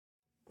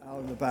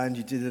On the band,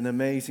 you did an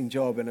amazing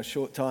job in a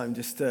short time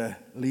just to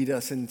lead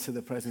us into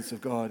the presence of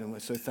God, and we're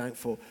so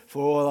thankful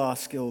for all our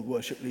skilled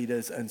worship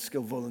leaders and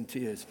skilled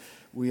volunteers.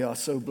 We are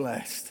so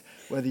blessed.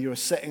 Whether you're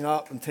setting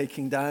up and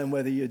taking down,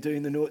 whether you're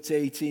doing the 0 to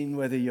 18,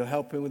 whether you're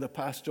helping with the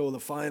pastoral,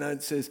 the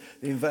finances,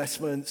 the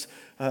investments,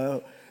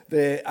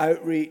 the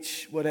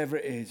outreach, whatever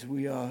it is,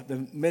 we are the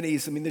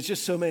minis. I mean, there's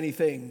just so many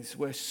things.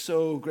 We're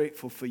so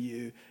grateful for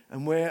you,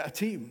 and we're a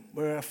team,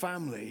 we're a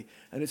family,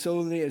 and it's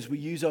only as we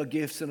use our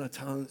gifts and our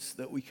talents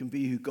that we can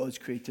be who God's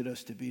created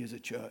us to be as a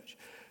church.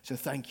 So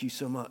thank you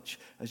so much.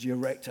 As your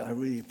rector, I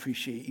really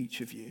appreciate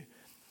each of you.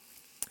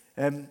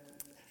 I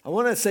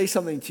want to say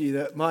something to you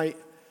that might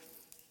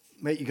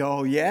make you go,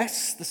 oh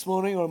yes, this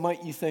morning, or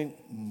might you think,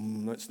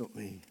 that's not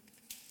me.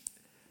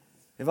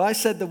 If I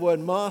said the word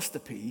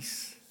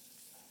masterpiece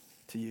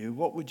to you,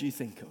 what would you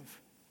think of?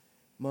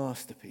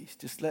 Masterpiece.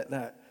 Just let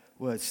that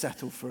word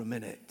settle for a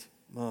minute.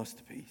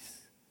 Masterpiece.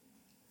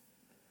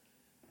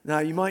 Now,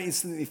 you might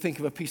instantly think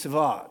of a piece of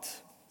art,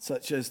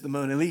 such as the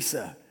Mona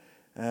Lisa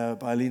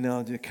by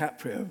Leonardo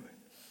DiCaprio.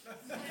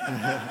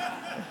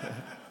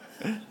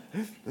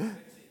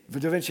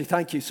 Da Vinci,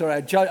 thank you.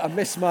 Sorry, I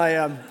missed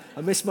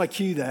my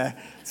cue there,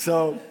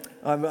 so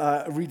I'm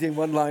reading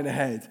one line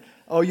ahead.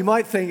 Oh, you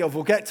might think of,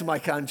 we'll get to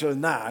Michelangelo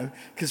now,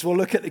 because we'll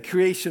look at the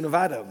creation of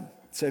Adam.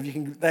 So if you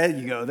can, there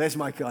you go, there's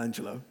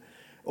Michelangelo.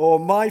 Or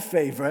my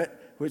favorite,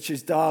 which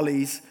is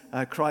Dali's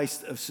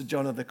Christ of St.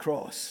 John of the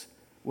Cross,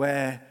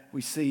 where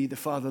we see the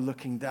Father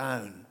looking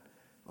down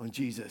on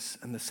Jesus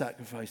and the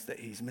sacrifice that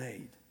he's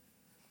made.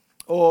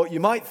 Or you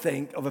might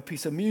think of a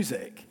piece of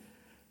music,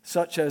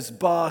 such as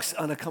Bach's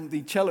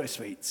unaccompanied cello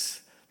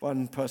suites.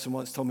 One person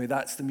once told me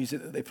that's the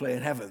music that they play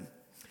in heaven.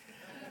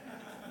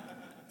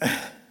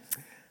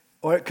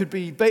 Or it could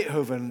be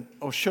Beethoven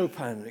or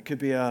Chopin. It could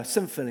be a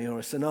symphony or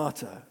a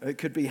sonata. Or it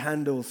could be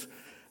Handel's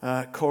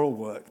choral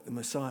work, The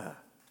Messiah.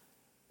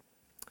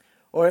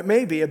 Or it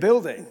may be a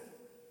building.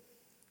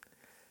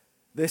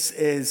 This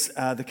is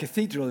the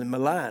cathedral in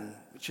Milan,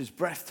 which is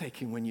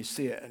breathtaking when you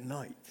see it at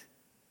night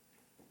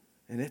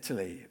in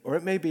Italy. Or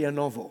it may be a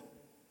novel.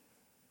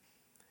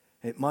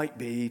 It might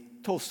be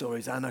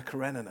Tolstoy's Anna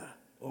Karenina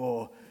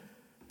or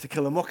To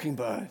Kill a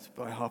Mockingbird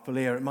by Harper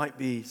Lee. Or it might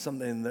be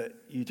something that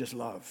you just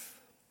love.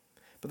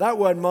 But that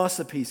word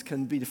masterpiece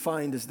can be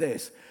defined as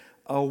this: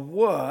 a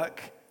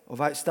work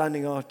of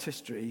outstanding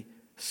artistry,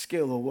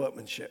 skill, or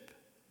workmanship.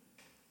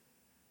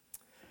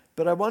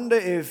 But I wonder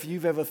if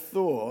you've ever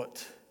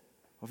thought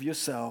of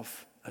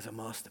yourself as a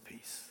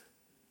masterpiece.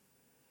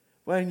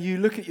 When you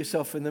look at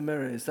yourself in the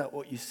mirror, is that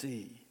what you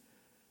see?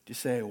 Do you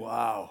say,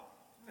 wow?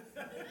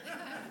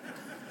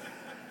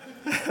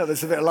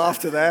 There's a bit of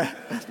laughter there.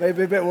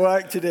 Maybe a bit of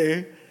work to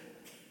do.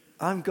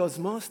 I'm God's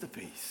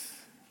masterpiece.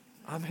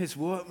 I'm his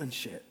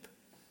workmanship.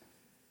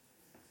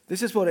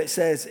 This is what it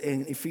says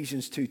in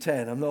Ephesians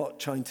 2:10. I'm not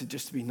trying to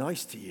just be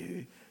nice to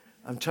you.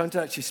 I'm trying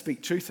to actually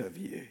speak truth over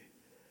you.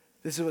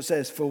 This is what it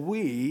says: for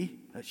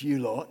we, that's you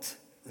lot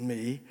and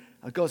me,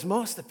 are God's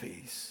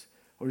masterpiece,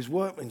 or his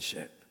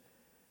workmanship.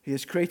 He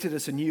has created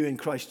us anew in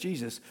Christ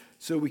Jesus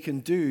so we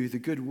can do the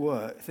good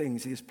work,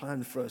 things he has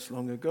planned for us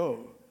long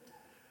ago.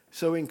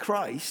 So in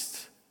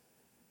Christ,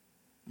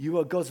 you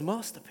are God's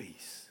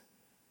masterpiece.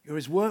 You're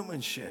his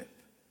workmanship.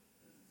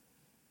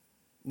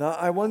 Now,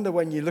 I wonder,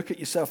 when you look at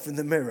yourself in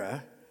the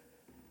mirror,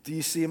 do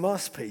you see a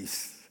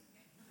masterpiece?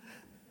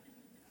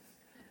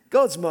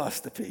 God's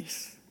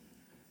masterpiece.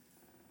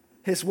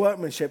 His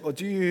workmanship. Or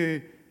do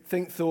you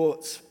think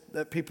thoughts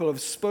that people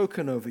have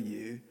spoken over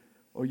you,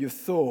 or you've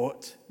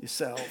thought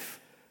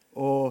yourself,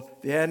 or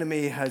the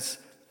enemy has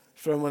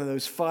thrown one of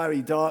those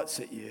fiery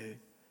darts at you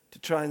to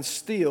try and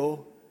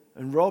steal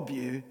and rob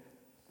you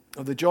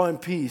of the joy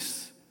and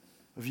peace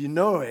of you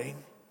knowing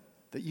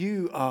that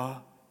you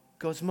are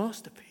God's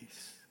masterpiece?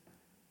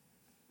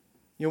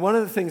 You know, one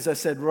of the things I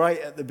said right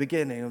at the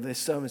beginning of this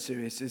sermon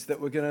series is that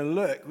we're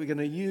going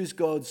to use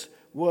God's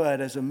word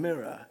as a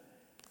mirror.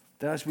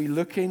 That as we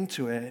look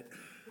into it,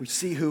 we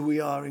see who we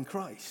are in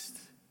Christ.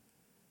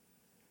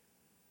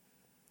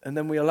 And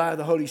then we allow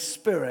the Holy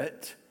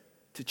Spirit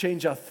to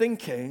change our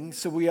thinking,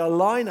 so we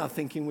align our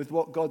thinking with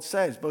what God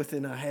says, both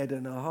in our head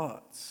and our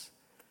hearts.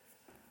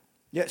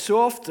 Yet so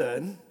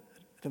often,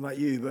 I don't know about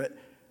you, but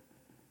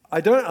I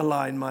don't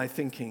align my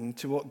thinking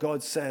to what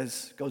God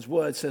says, God's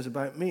word says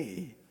about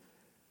me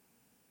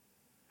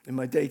in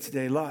my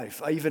day-to-day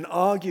life. I even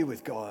argue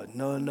with God.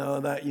 No,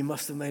 that you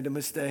must have made a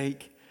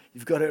mistake.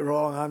 You've got it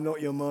wrong. I'm not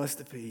your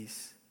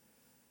masterpiece.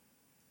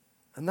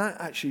 And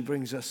that actually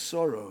brings us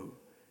sorrow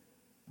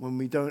when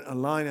we don't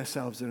align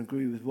ourselves and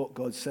agree with what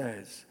God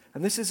says.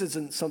 And this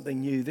isn't something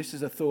new. This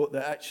is a thought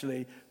that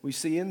actually we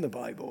see in the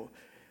Bible.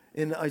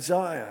 In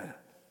Isaiah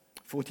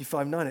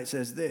 45:9, it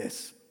says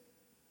this: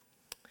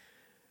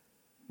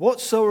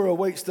 what sorrow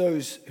awaits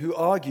those who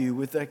argue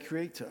with their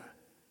Creator?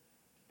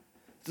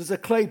 Does a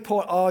clay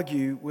pot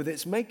argue with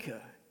its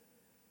maker?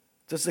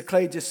 Does the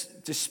clay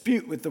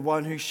dispute with the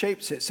one who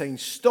shapes it, saying,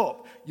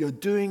 stop, you're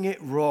doing it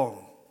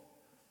wrong?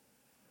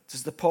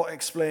 Does the pot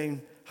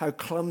explain, how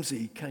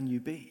clumsy can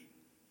you be?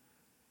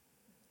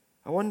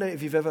 I wonder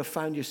if you've ever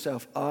found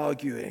yourself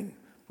arguing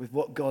with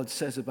what God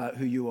says about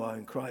who you are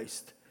in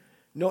Christ.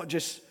 Not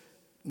just,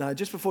 now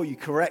just before you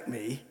correct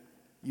me,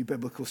 you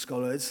biblical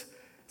scholars,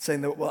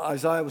 saying that, well,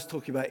 Isaiah was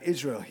talking about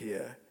Israel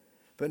here,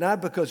 but now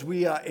because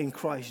we are in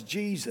Christ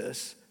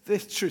Jesus,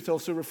 this truth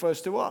also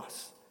refers to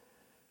us,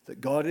 that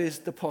God is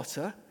the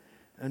potter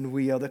and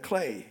we are the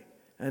clay.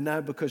 And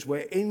now because we're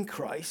in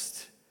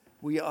Christ,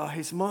 we are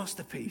his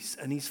masterpiece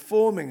and he's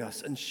forming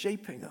us and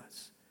shaping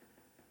us.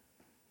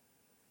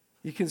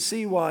 You can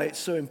see why it's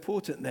so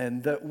important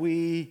then that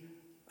we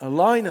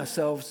align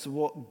ourselves to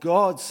what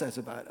God says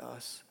about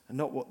us and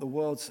not what the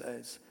world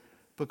says,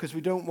 because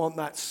we don't want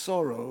that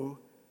sorrow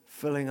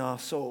filling our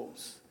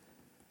souls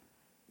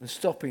and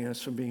stopping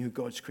us from being who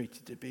God's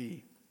created to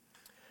be.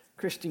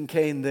 Christian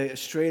Kane, the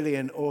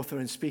Australian author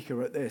and speaker,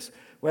 wrote this: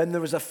 "When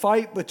there is a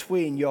fight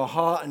between your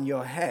heart and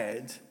your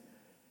head,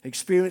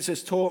 experience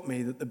has taught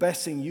me that the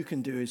best thing you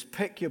can do is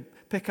pick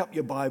up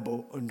your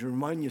Bible and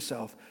remind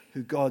yourself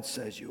who God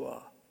says you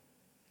are."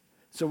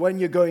 So when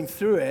you're going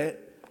through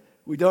it,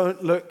 we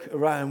don't look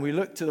around, we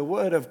look to the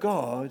Word of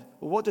God.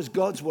 Well, what does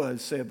God's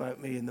Word say about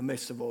me in the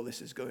midst of all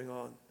this is going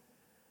on?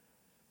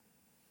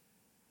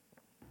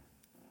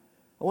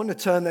 I want to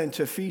turn then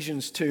to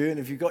Ephesians 2, and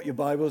if you've got your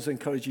Bibles, I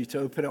encourage you to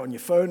open it on your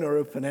phone or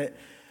open it.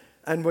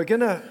 And we're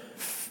going to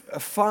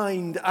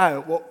find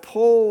out what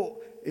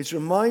Paul is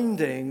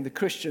reminding the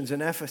Christians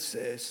in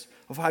Ephesus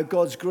of how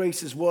God's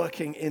grace is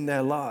working in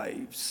their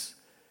lives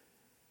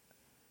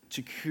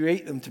to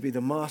create them to be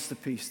the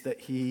masterpiece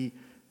that he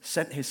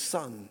sent his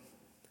Son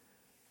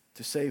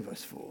to save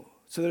us for.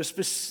 So there are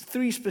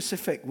three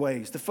specific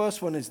ways. The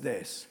first one is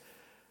this.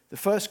 The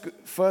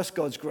first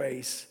God's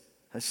grace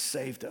has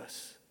saved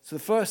us. So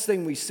the first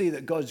thing we see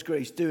that God's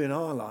grace do in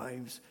our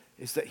lives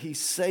is that he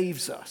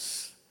saves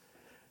us.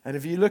 And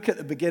if you look at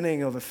the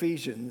beginning of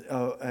Ephesians,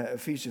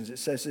 it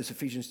says this,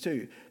 Ephesians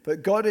 2,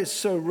 "But God is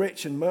so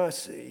rich in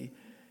mercy,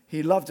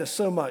 he loved us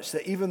so much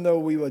that even though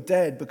we were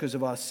dead because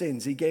of our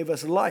sins, he gave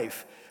us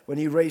life when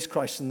he raised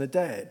Christ from the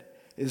dead.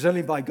 It is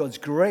only by God's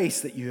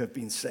grace that you have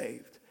been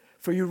saved.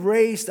 For he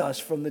raised us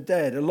from the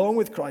dead along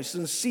with Christ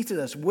and seated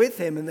us with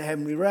him in the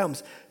heavenly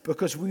realms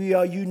because we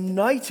are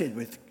united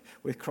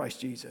with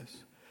Christ Jesus."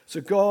 So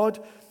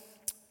God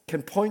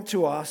can point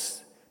to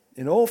us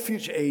in all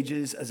future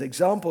ages as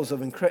examples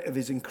of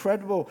his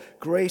incredible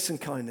grace and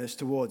kindness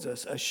towards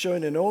us, as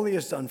shown in all he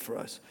has done for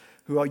us,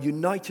 who are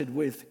united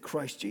with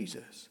Christ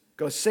Jesus.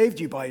 God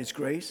saved you by his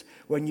grace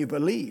when you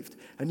believed.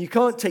 And you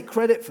can't take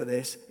credit for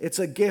this. It's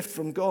a gift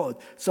from God.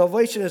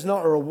 Salvation is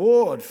not a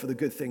reward for the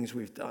good things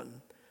we've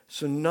done,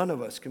 so none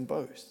of us can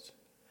boast.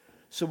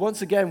 So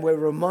once again, we're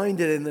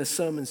reminded in this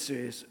sermon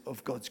series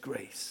of God's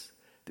grace.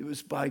 It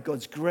was by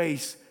God's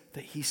grace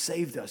that he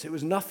saved us. It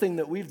was nothing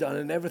that we've done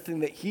and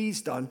everything that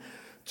he's done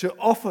to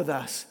offer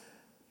us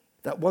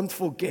that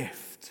wonderful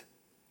gift.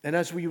 And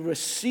as we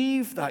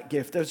receive that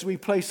gift, as we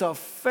place our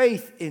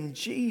faith in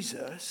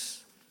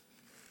Jesus,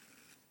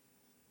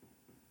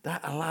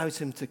 that allows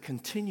him to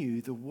continue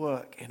the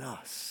work in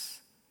us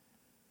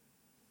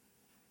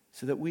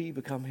so that we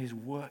become his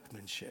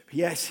workmanship.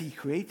 Yes, he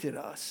created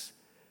us,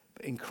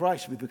 but in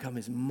Christ we become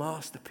his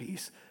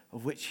masterpiece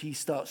of which he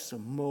starts to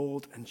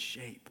mold and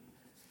shape.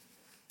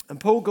 And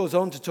Paul goes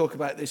on to talk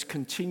about this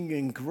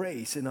continuing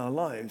grace in our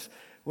lives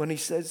when he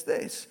says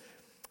this: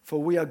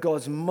 "For we are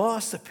God's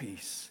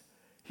masterpiece.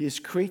 He has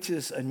created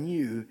us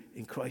anew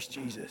in Christ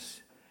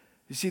Jesus."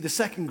 You see, the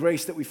second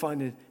grace that we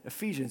find in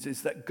Ephesians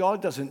is that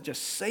God doesn't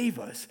just save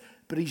us,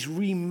 but he's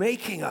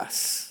remaking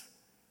us.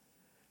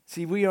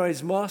 See, we are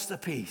his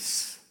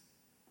masterpiece.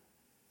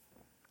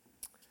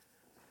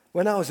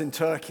 When I was in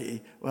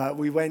Turkey,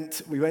 we went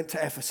to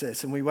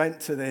Ephesus, and we went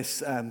to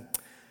this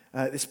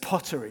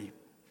pottery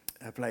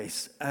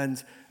place,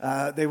 and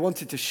they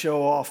wanted to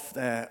show off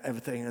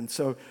everything, and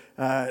so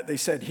they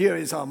said, "Here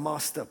is our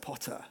master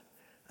potter,"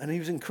 and he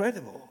was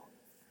incredible.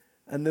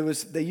 And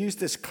they used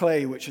this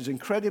clay, which is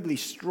incredibly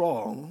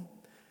strong,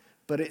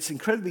 but it's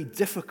incredibly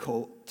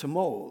difficult to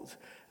mold.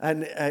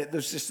 And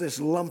there's just this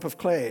lump of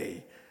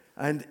clay.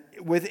 And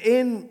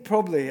within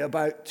probably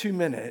about 2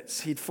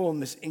 minutes, he'd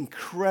formed this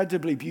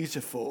incredibly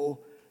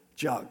beautiful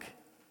jug.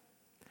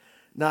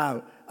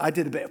 Now, I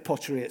did a bit of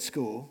pottery at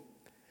school,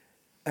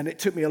 and it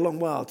took me a long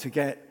while to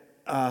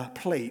get a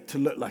plate to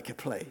look like a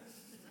plate.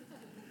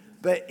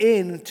 But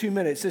in 2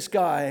 minutes, this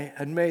guy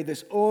had made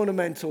this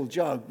ornamental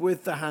jug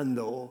with the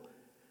handle.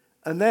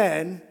 And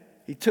then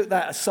he took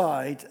that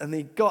aside and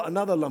he got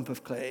another lump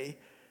of clay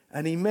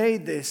and he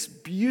made this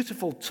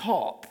beautiful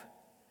top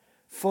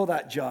for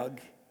that jug,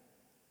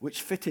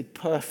 which fitted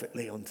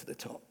perfectly onto the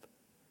top.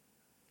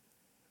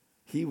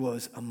 He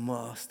was a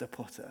master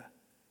potter.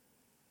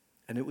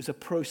 And it was a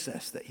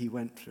process that he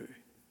went through.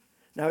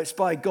 Now, it's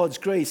by God's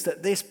grace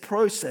that this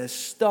process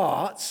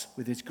starts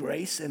with his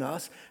grace in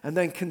us and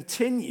then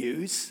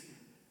continues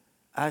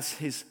as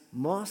his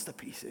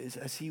masterpieces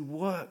as he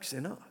works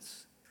in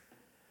us.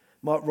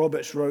 Mark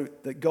Roberts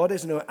wrote that God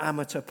is no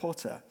amateur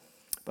potter,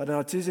 but an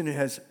artisan who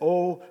has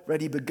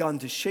already begun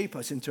to shape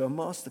us into a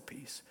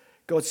masterpiece.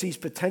 God sees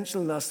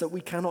potential in us that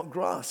we cannot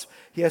grasp.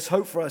 He has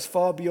hope for us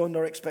far beyond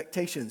our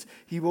expectations.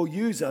 He will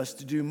use us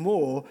to do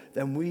more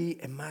than we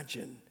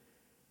imagine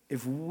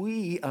if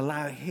we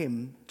allow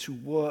him to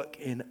work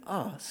in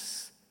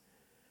us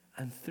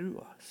and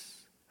through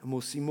us. And we'll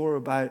see more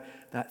about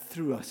that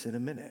through us in a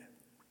minute.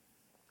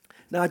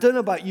 Now, I don't know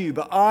about you,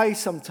 but I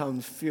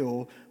sometimes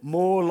feel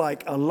more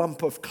like a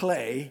lump of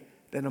clay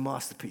than a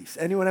masterpiece.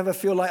 Anyone ever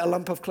feel like a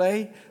lump of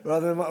clay?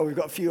 Rather than, we've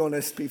got a few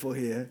honest people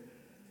here.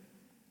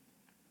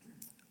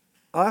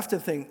 I often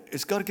think,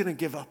 is God going to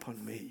give up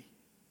on me?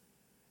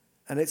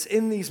 And it's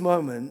in these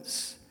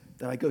moments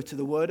that I go to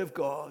the Word of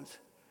God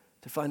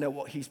to find out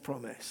what he's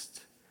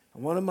promised.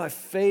 And one of my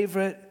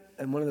favorite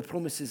and one of the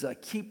promises I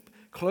keep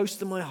close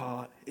to my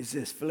heart is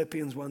this,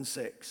 Philippians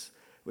 1:6,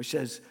 which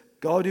says,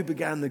 God who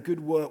began the good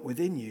work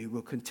within you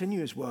will continue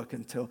his work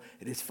until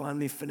it is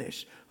finally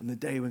finished on the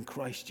day when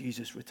Christ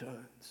Jesus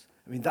returns.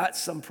 I mean,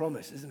 that's some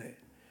promise, isn't it?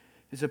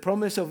 It's a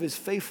promise of his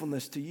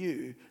faithfulness to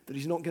you, that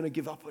he's not going to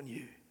give up on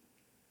you.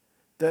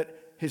 That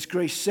his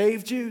grace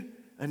saved you,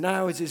 and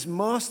now as his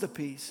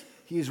masterpiece,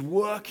 he is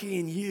working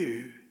in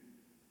you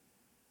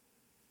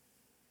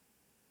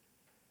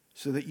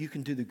so that you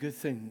can do the good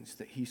things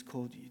that he's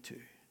called you to.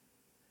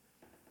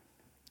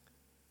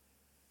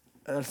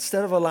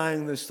 Instead of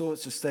allowing those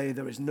thoughts to stay,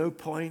 there is no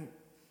point.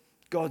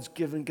 God's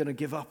going to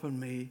give up on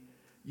me.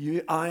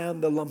 I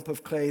am the lump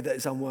of clay that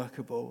is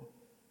unworkable.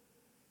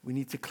 We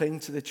need to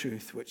cling to the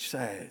truth which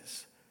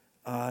says,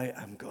 I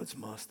am God's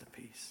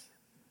masterpiece.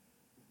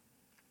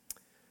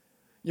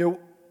 You know,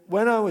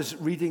 when I was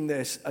reading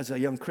this as a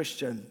young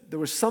Christian, there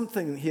was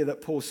something here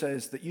that Paul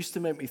says that used to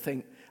make me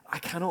think, I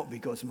cannot be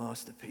God's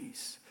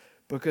masterpiece,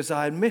 because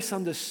I had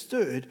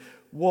misunderstood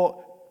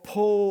what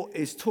Paul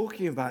is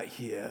talking about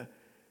here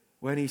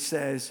when he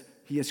says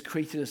he has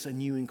created us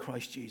anew in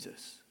Christ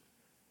Jesus.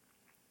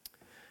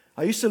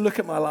 I used to look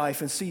at my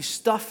life and see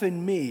stuff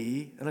in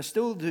me, and I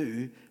still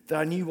do, that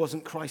I knew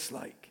wasn't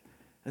Christ-like,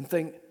 and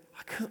think,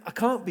 I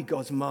can't be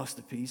God's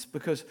masterpiece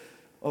because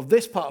of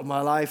this part of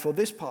my life or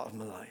this part of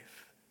my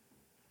life.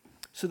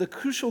 So the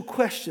crucial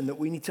question that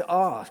we need to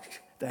ask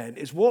then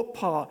is, what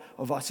part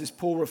of us is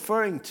Paul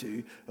referring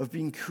to of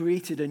being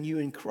created anew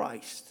in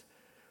Christ?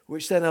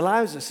 Which then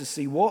allows us to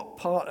see what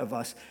part of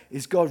us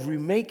is God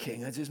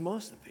remaking as his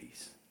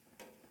masterpiece.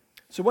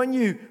 So when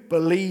you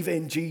believe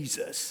in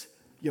Jesus,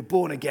 you're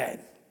born again.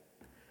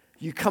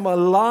 You come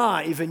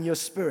alive in your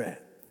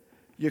spirit.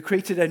 You're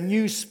created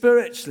anew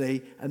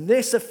spiritually, and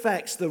this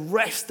affects the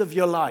rest of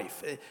your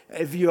life.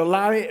 If you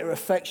allow it, it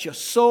affects your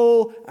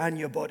soul and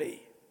your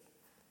body.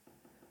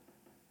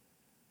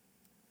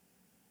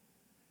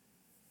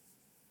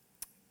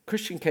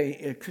 Christian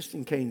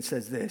Kane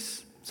says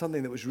this,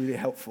 something that was really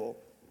helpful.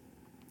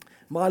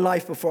 My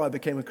life before I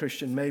became a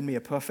Christian made me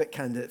a perfect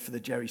candidate for the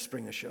Jerry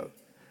Springer Show.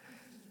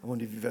 I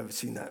wonder if you've ever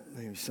seen that.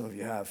 Maybe some of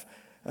you have.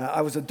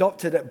 I was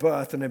adopted at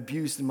birth and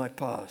abused in my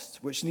past,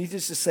 which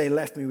needless to say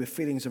left me with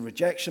feelings of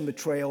rejection,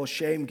 betrayal,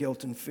 shame,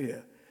 guilt, and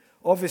fear.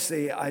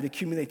 Obviously, I'd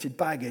accumulated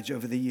baggage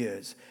over the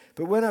years.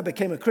 But when I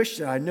became a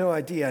Christian, I had no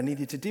idea I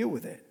needed to deal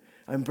with it.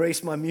 I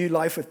embraced my new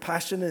life with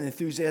passion and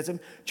enthusiasm,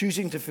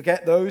 choosing to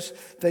forget those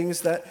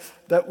things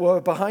that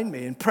were behind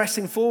me and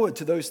pressing forward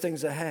to those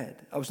things ahead.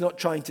 I was not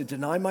trying to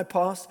deny my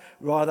past.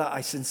 Rather,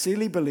 I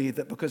sincerely believed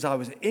that because I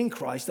was in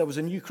Christ, I was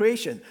a new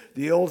creation.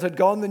 The old had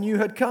gone, the new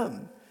had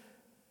come.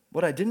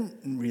 What I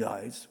didn't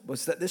realize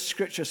was that this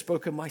scripture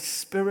spoke of my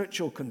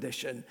spiritual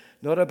condition,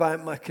 not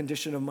about my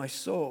condition of my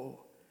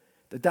soul.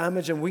 The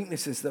damage and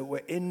weaknesses that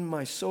were in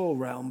my soul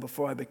realm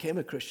before I became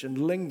a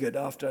Christian lingered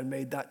after I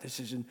made that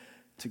decision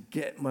to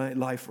get my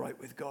life right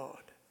with God.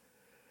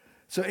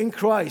 So in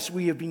Christ,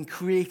 we have been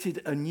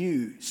created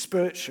anew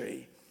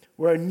spiritually.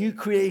 We're a new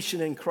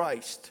creation in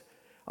Christ.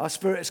 Our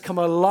spirit has come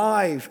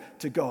alive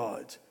to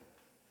God.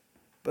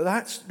 But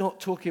that's not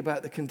talking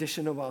about the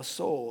condition of our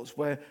souls,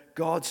 where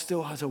God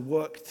still has a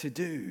work to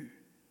do,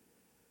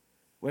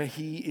 where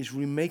he is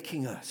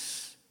remaking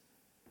us,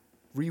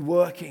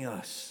 reworking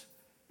us,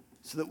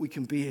 so that we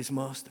can be his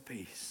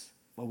masterpiece.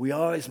 Well, we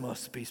are his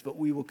masterpiece, but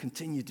we will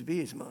continue to be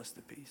his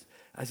masterpiece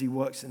as he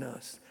works in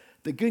us.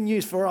 The good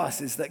news for us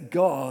is that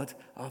God,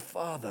 our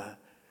Father,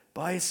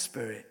 by his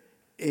Spirit,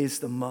 is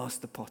the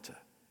master potter.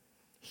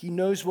 He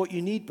knows what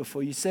you need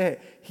before you say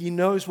it. He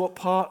knows what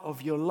part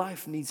of your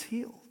life needs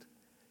healed,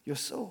 your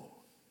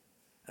soul.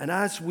 And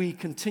as we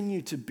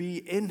continue to be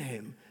in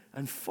him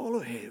and follow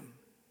him,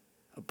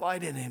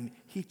 abide in him,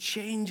 he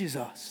changes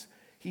us.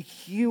 He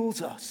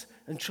heals us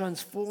and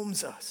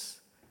transforms us.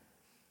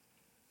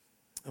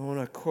 I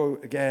want to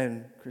quote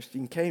again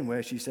Christine Kane,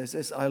 where she says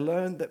this: I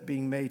learned that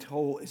being made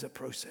whole is a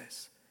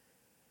process.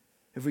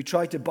 If we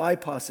try to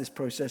bypass this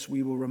process,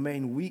 we will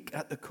remain weak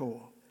at the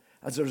core.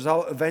 As a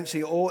result,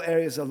 eventually all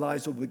areas of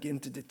lives will begin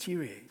to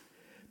deteriorate.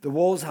 The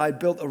walls I had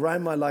built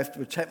around my life to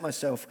protect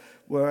myself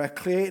were a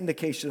clear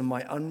indication of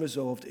my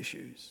unresolved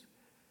issues.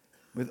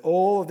 With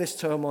all of this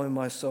turmoil in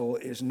my soul,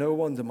 it is no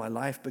wonder my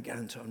life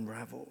began to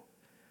unravel.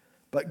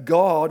 But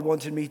God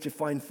wanted me to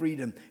find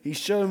freedom. He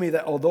showed me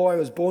that although I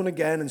was born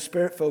again and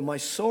spirit-filled, my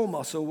soul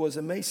muscle was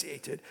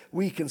emaciated,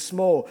 weak and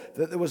small,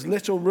 that there was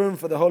little room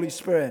for the Holy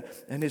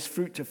Spirit and his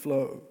fruit to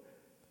flow.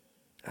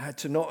 I had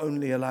to not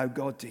only allow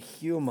God to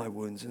heal my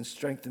wounds and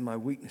strengthen my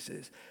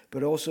weaknesses,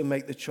 but also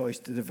make the choice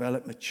to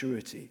develop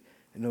maturity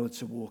in order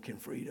to walk in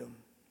freedom.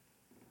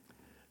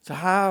 So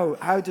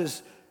how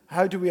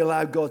do we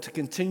allow God to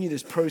continue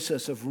this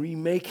process of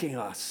remaking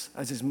us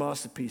as his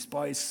masterpiece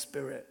by his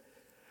Spirit?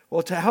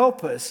 Well, to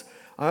help us,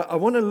 I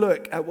want to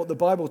look at what the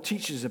Bible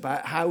teaches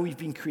about how we've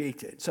been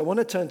created. So I want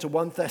to turn to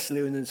 1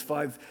 Thessalonians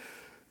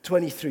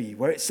 5:23,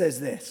 where it says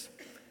this: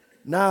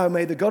 "Now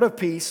may the God of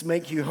peace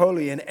make you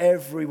holy in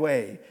every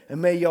way,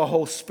 and may your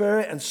whole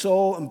spirit and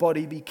soul and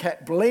body be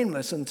kept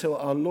blameless until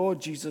our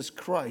Lord Jesus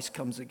Christ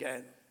comes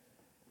again."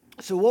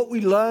 So what we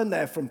learn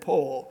there from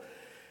Paul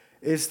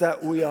is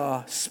that we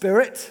are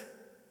spirit,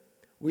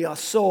 we are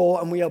soul,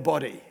 and we are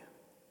body.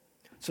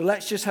 So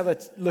let's just have a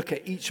look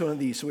at each one of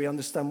these so we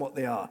understand what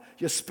they are.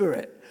 Your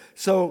spirit.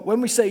 So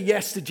when we say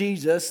yes to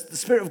Jesus, the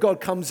Spirit of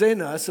God comes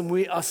in us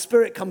and our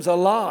spirit comes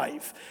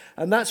alive.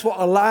 And that's what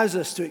allows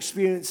us to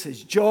experience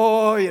his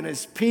joy and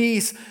his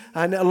peace,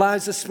 and it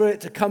allows the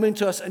Spirit to come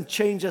into us and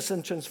change us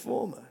and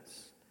transform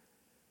us.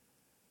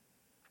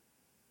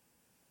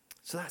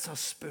 So that's our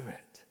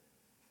spirit.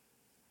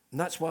 And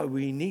that's why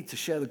we need to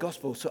share the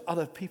gospel so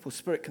other people's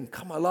spirit can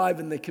come alive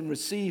and they can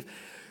receive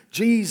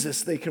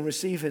Jesus, they can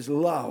receive his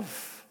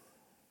love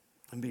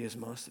and be his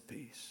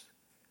masterpiece.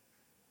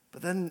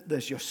 But then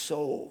there's your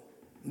soul.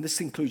 And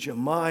this includes your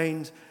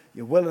mind,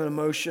 your will and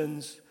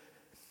emotions.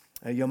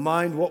 Your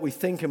mind, what we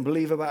think and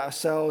believe about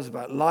ourselves,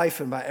 about life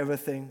and about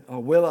everything.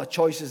 Our will, our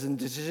choices and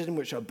decisions,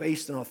 which are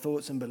based on our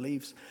thoughts and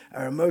beliefs.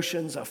 Our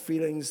emotions, our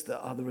feelings that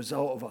are the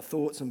result of our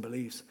thoughts and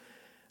beliefs.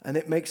 And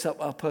it makes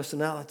up our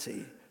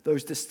personality,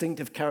 those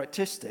distinctive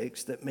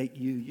characteristics that make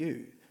you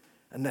you.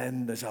 And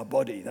then there's our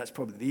body. That's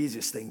probably the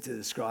easiest thing to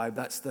describe.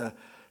 That's the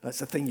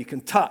thing you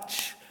can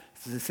touch.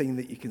 It's the thing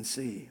that you can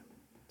see.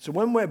 So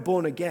when we're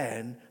born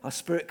again, our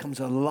spirit comes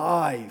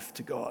alive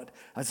to God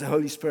as the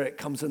Holy Spirit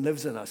comes and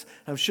lives in us.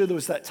 I'm sure there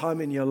was that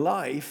time in your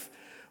life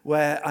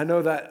where I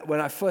know that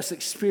when I first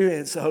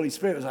experienced the Holy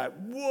Spirit, it was like,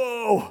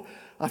 whoa,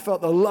 I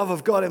felt the love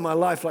of God in my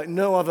life like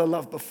no other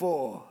love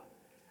before.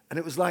 And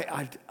it was like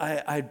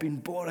I'd been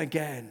born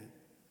again.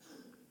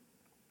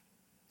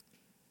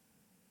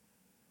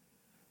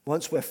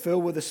 Once we're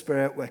filled with the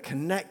Spirit, we're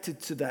connected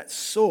to that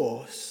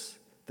source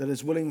that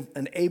is willing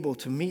and able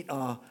to meet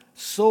our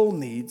soul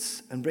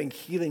needs and bring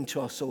healing to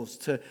our souls.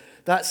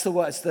 That's the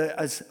word.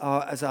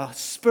 As our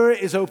spirit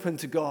is open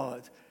to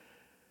God,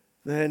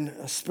 then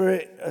our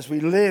spirit, as we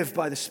live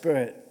by the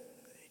Spirit,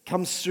 it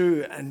comes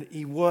through and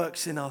he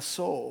works in our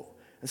soul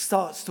and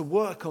starts to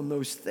work on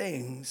those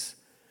things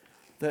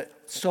that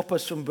stop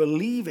us from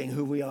believing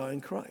who we are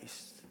in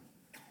Christ.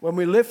 When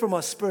we live from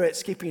our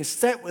spirits, keeping in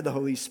step with the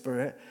Holy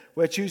Spirit,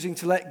 we're choosing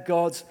to let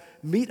God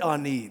meet our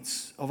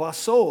needs of our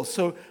soul.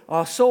 So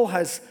our soul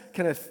has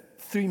kind of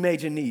three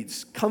major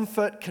needs: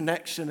 comfort,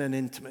 connection, and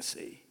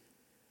intimacy.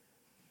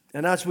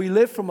 And as we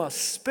live from our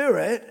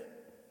spirit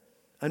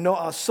and not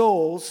our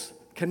souls,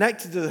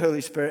 connected to the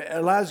Holy Spirit, it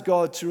allows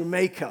God to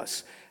remake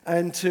us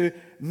and to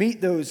meet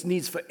those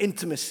needs for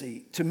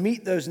intimacy, to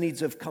meet those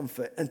needs of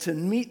comfort, and to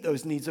meet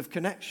those needs of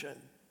connection.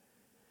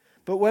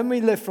 But when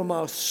we live from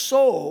our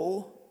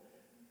soul,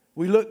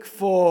 we look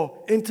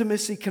for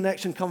intimacy,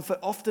 connection, comfort,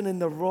 often in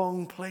the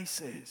wrong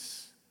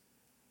places.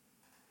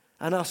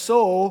 And our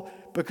soul,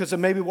 because of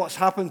maybe what's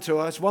happened to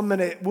us, one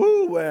minute,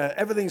 woo, where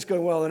everything's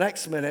going well, the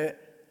next minute,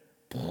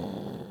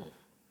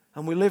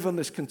 and we live on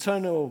this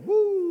continual,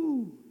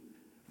 woo,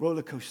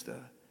 roller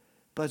coaster.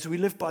 But as we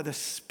live by the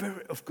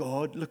Spirit of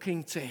God,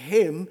 looking to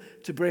him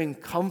to bring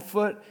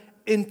comfort,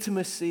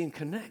 intimacy, and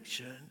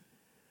connection,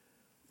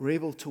 we're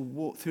able to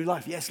walk through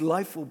life. Yes,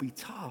 life will be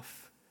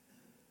tough,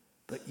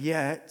 but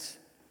yet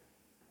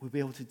we'll be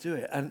able to do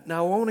it. And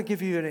now I want to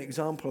give you an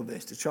example of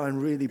this to try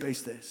and really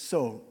base this.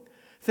 So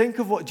think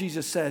of what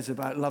Jesus says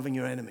about loving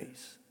your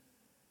enemies.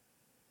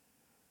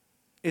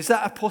 Is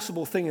that a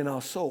possible thing in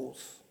our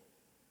souls?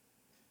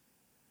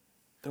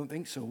 Don't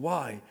think so.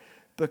 Why?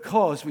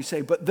 Because we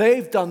say, but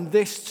they've done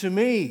this to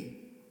me.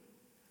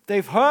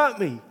 They've hurt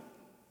me.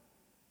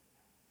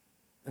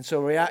 And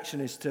so reaction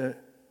is to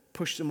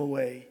push them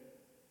away.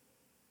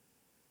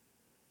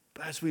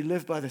 But as we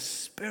live by the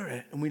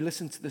Spirit and we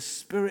listen to the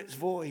Spirit's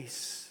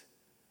voice,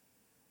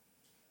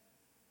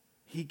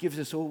 he gives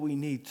us all we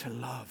need to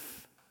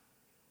love,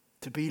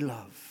 to be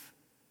love,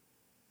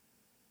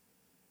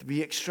 to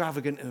be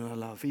extravagant in our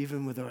love,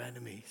 even with our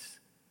enemies.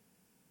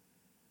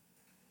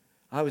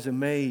 I was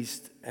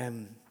amazed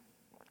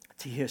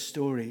to hear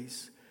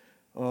stories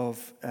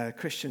of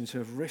Christians who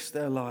have risked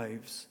their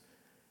lives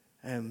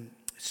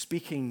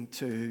speaking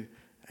to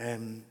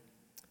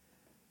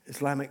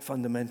Islamic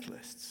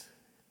fundamentalists.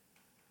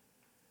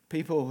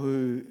 People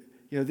who,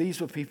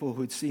 these were people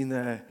who had seen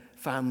their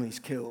families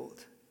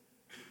killed,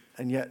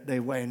 and yet they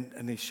went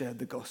and they shared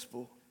the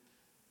gospel.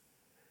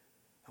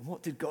 And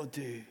what did God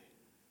do?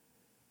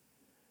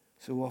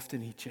 So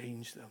often he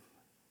changed them.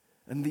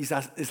 And these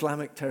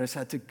Islamic terrorists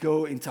had to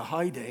go into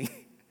hiding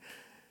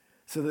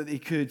so that they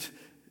could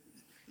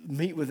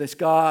meet with these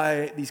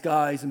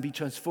guys and be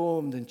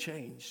transformed and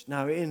changed.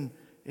 Now, in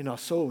our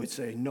soul, we'd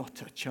say,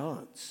 not a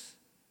chance.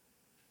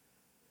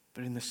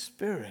 But in the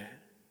spirit,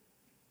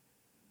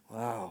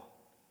 wow.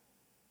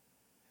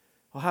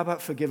 Well, how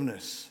about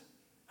forgiveness?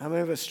 How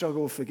many of us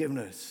struggle with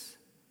forgiveness?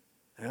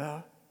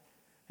 Yeah.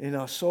 In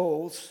our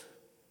souls,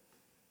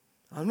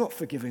 I'm not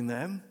forgiving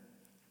them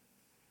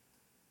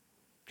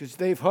because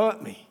they've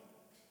hurt me.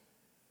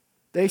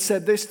 They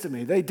said this to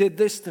me. They did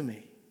this to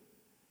me.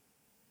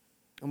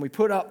 And we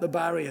put up the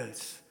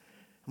barriers.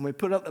 And we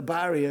put up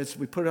barriers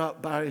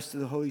to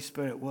the Holy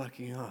Spirit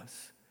working in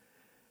us.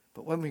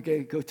 But when we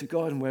go to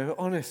God and we're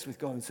honest with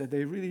God and say,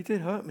 they really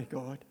did hurt me,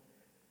 God.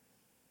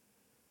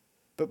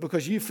 But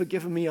because you've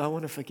forgiven me, I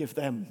want to forgive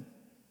them.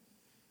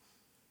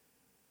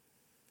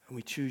 And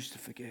we choose to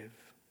forgive.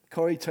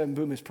 Corrie ten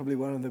Boom is probably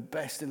one of the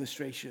best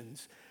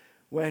illustrations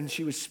when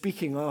she was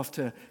speaking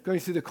after going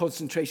through the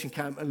concentration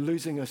camp and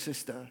losing her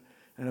sister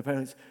and her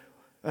parents.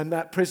 And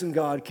that prison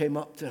guard came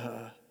up to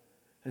her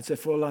and said,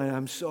 Fräulein,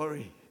 I'm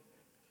sorry,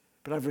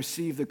 but I've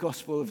received the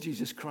gospel of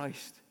Jesus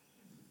Christ.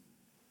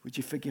 Would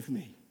you forgive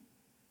me?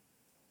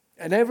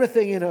 And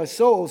everything in her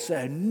soul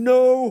said,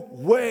 no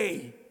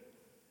way.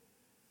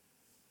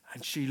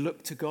 And she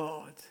looked to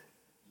God.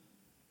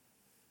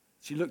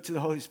 She looked to the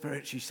Holy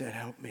Spirit. She said,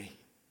 help me.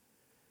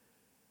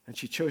 And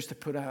she chose to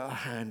put out her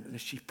hand. And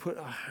as she put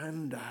her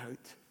hand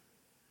out,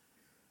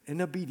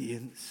 in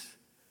obedience,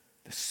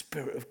 the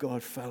Spirit of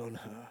God fell on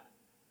her.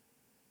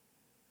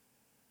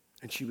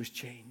 And she was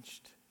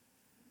changed.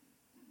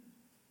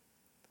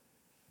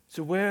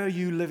 So where are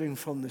you living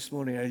from this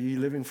morning? Are you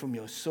living from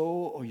your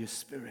soul or your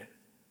spirit?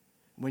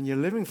 When you're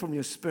living from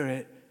your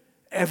spirit,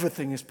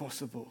 everything is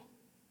possible.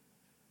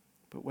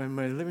 But when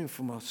we're living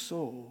from our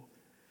soul,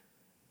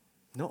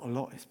 not a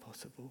lot is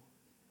possible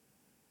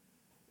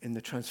in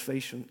the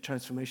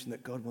transformation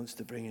that God wants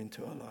to bring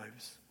into our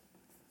lives.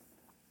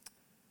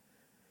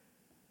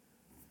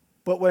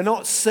 But we're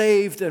not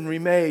saved and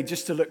remade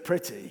just to look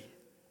pretty.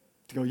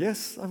 To go,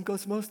 yes, I'm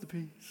God's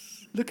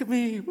masterpiece. Look at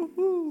me.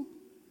 Woo-hoo.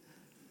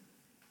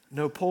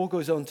 No, Paul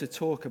goes on to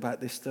talk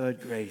about this third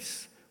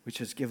grace, which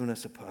has given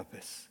us a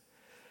purpose.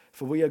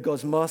 For we are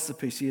God's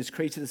masterpiece. He has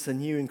created us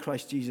anew in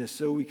Christ Jesus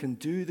so we can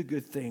do the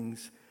good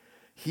things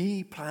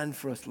He planned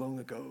for us long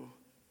ago.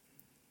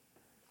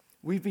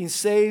 We've been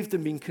saved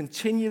and been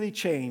continually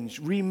changed,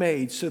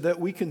 remade, so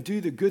that we can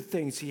do the good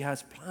things He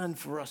has planned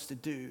for us to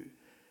do.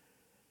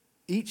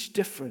 Each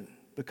different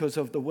because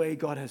of the way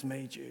God has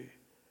made you.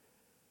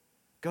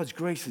 God's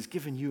grace has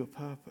given you a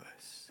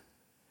purpose.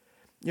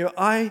 You know,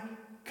 I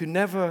could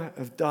never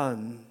have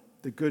done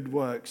the good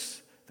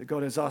works that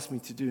God has asked me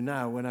to do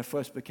now when I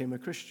first became a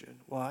Christian.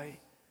 Why?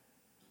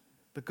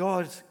 But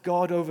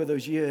God over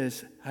those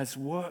years has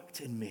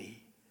worked in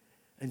me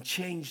and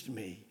changed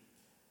me.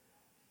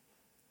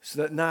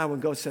 So that now when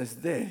God says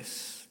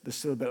this, there's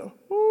still a bit of,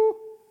 ooh,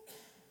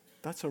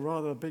 that's a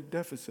rather big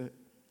deficit.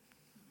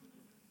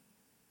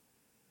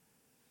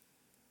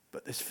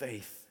 But there's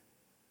faith.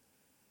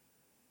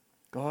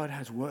 God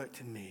has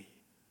worked in me.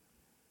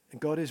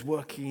 And God is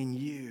working in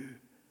you.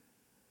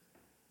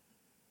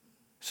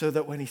 So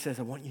that when He says,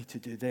 I want you to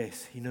do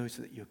this, He knows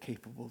that you're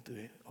capable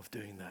of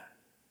doing that.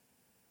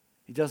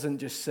 He doesn't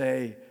just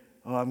say,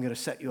 oh, I'm going to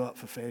set you up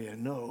for failure.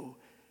 No.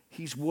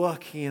 He's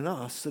working in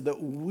us so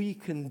that we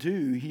can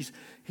do.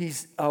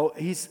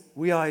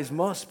 We are His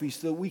masterpiece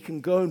so that we can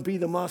go and be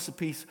the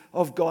masterpiece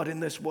of God in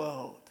this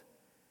world.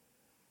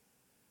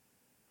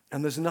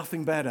 And there's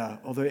nothing better,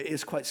 although it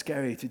is quite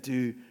scary, to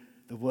do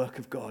the work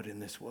of God in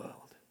this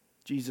world.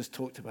 Jesus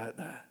talked about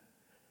that.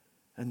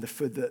 And the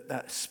food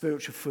that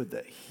spiritual food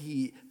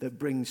that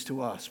brings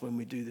to us when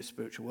we do the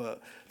spiritual work,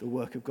 the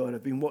work of God.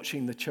 I've been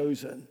watching The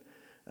Chosen.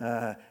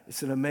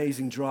 It's an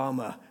amazing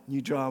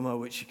new drama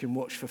which you can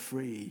watch for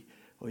free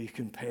or you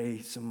can pay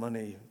some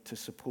money to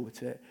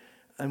support it.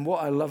 And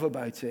what I love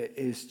about it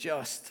is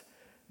just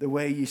the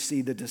way you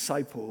see the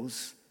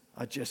disciples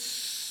are just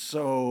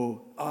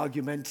so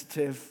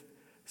argumentative,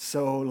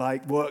 so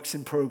like works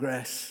in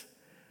progress,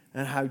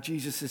 and how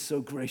Jesus is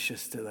so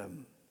gracious to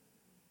them.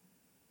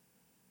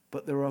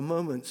 But there are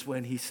moments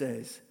when He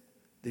says,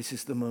 this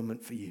is the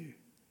moment for you.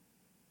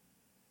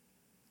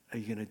 Are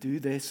you going to do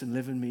this and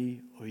live in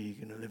me, or are you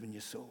going to live in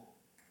your soul?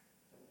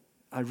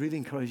 I really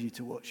encourage you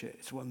to watch it.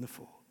 It's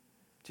wonderful.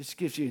 It just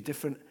gives you a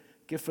different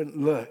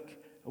look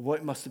at what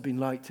it must have been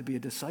like to be a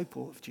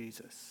disciple of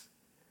Jesus.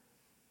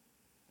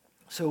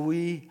 So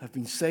we have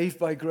been saved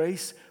by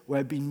grace.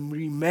 We're being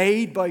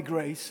remade by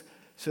grace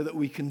so that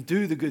we can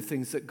do the good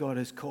things that God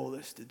has called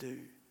us to do.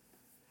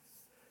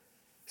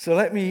 So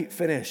let me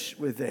finish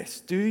with this.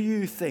 Do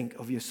you think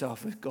of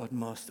yourself as God's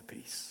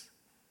masterpiece?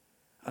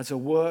 As a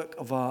work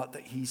of art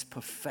that He's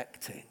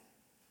perfecting?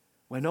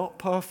 We're not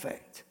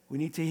perfect. We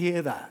need to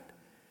hear that.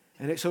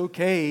 And it's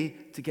okay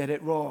to get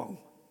it wrong.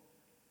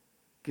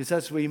 Because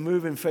as we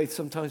move in faith,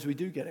 sometimes we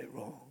do get it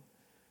wrong.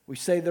 We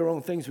say the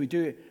wrong things, we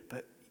do it.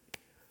 But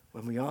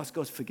when we ask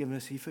God's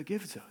forgiveness, He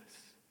forgives us.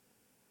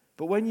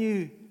 But I want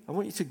you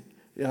to,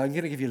 I'm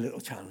going to give you a little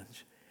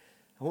challenge.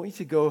 I want you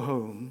to go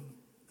home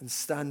and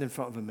stand in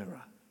front of a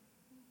mirror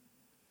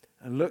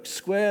and look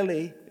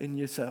squarely in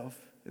yourself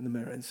in the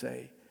mirror and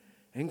say,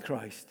 in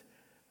Christ,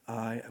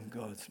 I am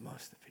God's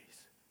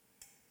masterpiece.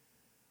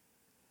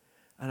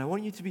 And I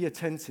want you to be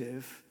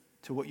attentive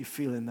to what you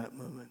feel in that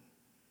moment.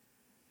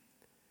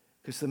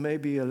 Because there may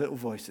be a little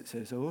voice that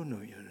says, oh,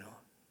 no, you're not.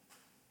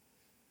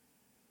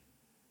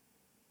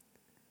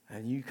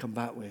 And you come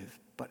back with,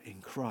 but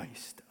in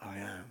Christ I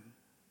am.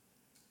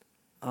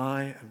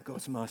 I am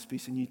God's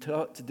masterpiece. And you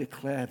start to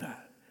declare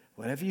that.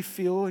 Whatever you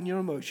feel in your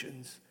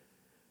emotions,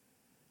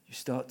 you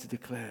start to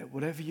declare it.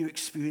 Whatever you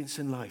experience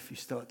in life, you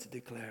start to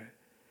declare it.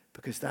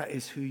 Because that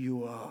is who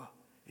you are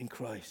in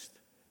Christ.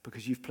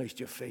 Because you've placed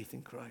your faith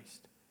in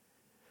Christ.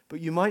 But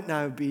you might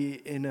now be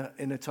in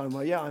a time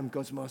where, I'm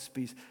God's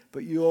masterpiece,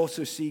 but you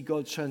also see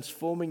God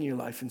transforming your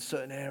life in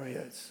certain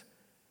areas.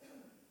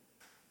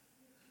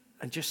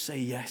 And just say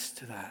yes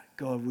to that.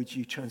 God, would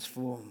you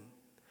transform?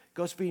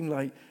 God's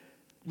been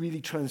really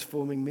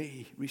transforming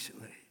me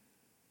recently.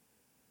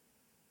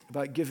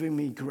 About giving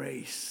me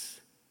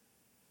grace.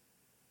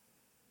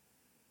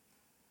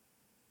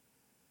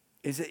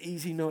 Is it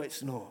easy? No,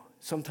 it's not.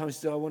 Sometimes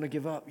do I want to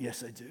give up?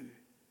 Yes, I do.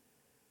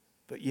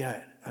 But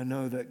yet, I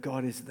know that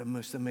God is the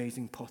most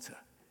amazing potter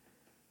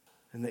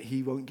and that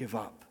he won't give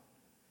up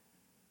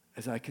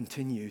as I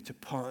continue to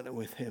partner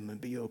with him and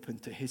be open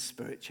to his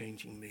Spirit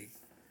changing me.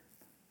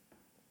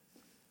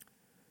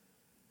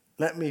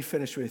 Let me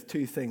finish with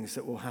two things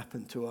that will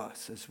happen to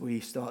us as we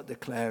start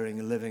declaring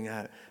and living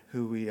out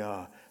who we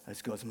are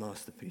as God's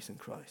masterpiece in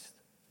Christ.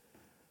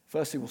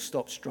 Firstly, we'll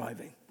stop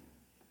striving,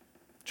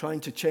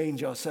 trying to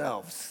change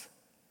ourselves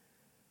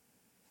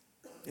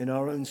in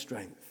our own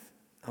strength.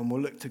 And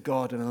we'll look to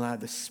God and allow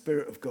the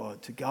Spirit of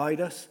God to guide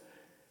us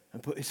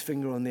and put his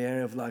finger on the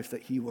area of life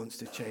that he wants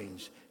to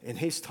change in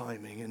his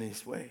timing and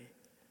his way,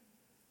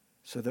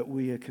 so that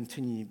we are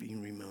continually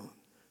being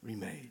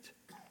remade.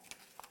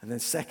 And then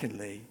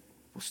secondly,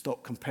 we'll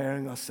stop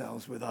comparing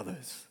ourselves with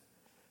others.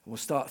 And we'll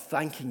start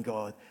thanking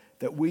God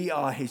that we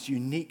are his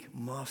unique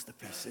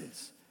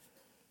masterpieces,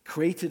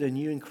 created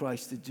anew in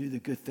Christ to do the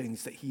good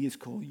things that he has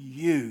called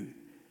you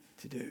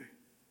to do.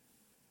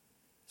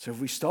 So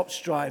if we stop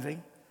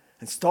striving,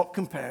 and stop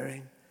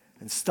comparing,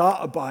 and start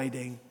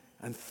abiding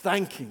and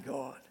thanking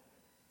God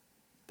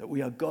that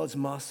we are God's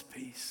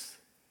masterpiece,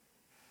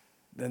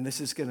 then this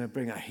is going to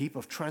bring a heap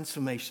of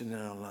transformation in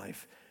our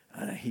life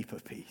and a heap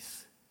of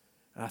peace.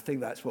 And I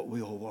think that's what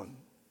we all want.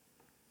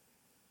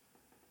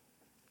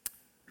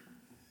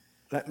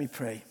 Let me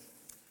pray.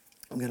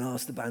 I'm going to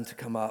ask the band to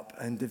come up,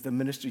 and if the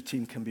ministry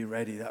team can be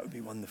ready, that would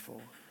be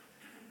wonderful.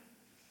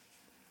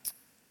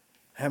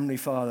 Heavenly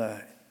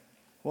Father,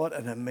 what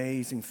an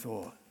amazing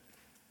thought.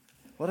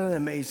 What an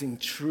amazing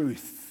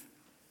truth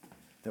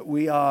that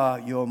we are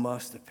your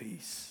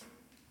masterpiece.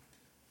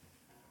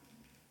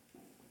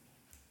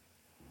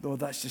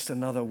 Lord, that's just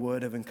another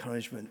word of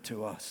encouragement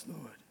to us,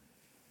 Lord,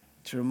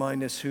 to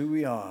remind us who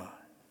we are.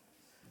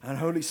 And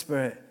Holy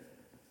Spirit,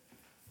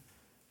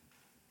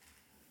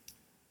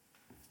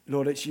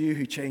 Lord, it's you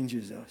who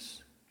changes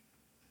us.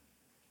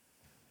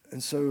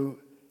 And so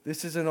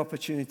this is an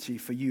opportunity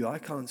for you. I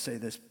can't say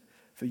this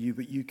for you,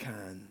 but you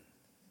can.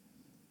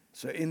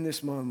 So in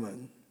this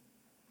moment,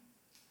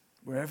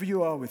 wherever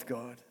you are with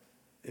God,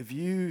 if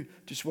you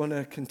just want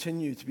to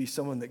continue to be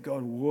someone that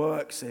God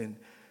works in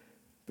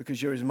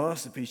because you're his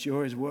masterpiece,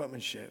 you're his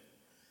workmanship,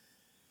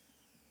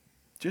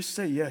 just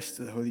say yes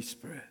to the Holy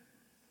Spirit.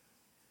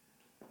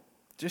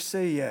 Just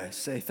say yes.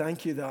 Say,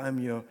 thank you that I'm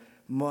your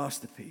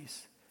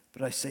masterpiece,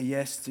 but I say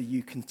yes to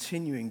you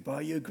continuing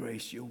by your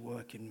grace your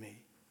work in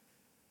me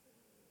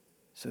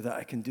so that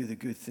I can do the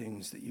good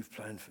things that you've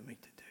planned for me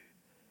to do.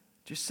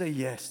 Just say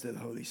yes to the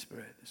Holy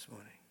Spirit this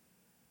morning.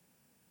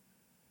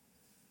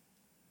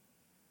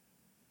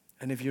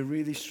 And if you're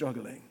really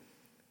struggling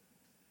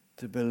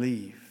to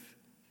believe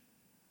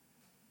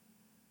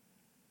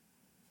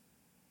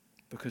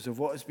because of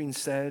what has been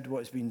said, what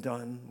has been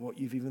done, what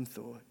you've even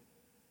thought,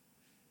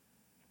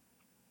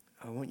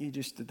 I want you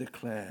just to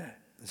declare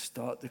and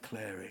start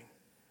declaring,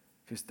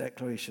 because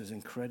declaration has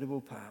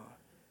incredible power.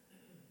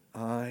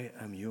 I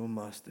am your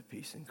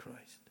masterpiece in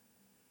Christ.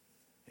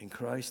 In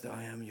Christ,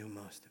 I am your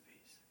masterpiece.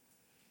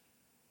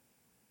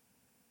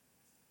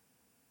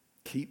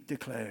 Keep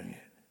declaring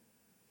it.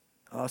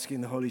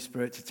 Asking the Holy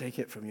Spirit to take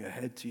it from your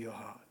head to your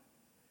heart.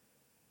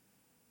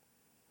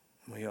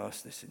 And we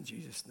ask this in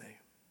Jesus' name.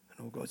 And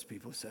all God's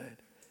people said,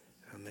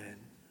 amen.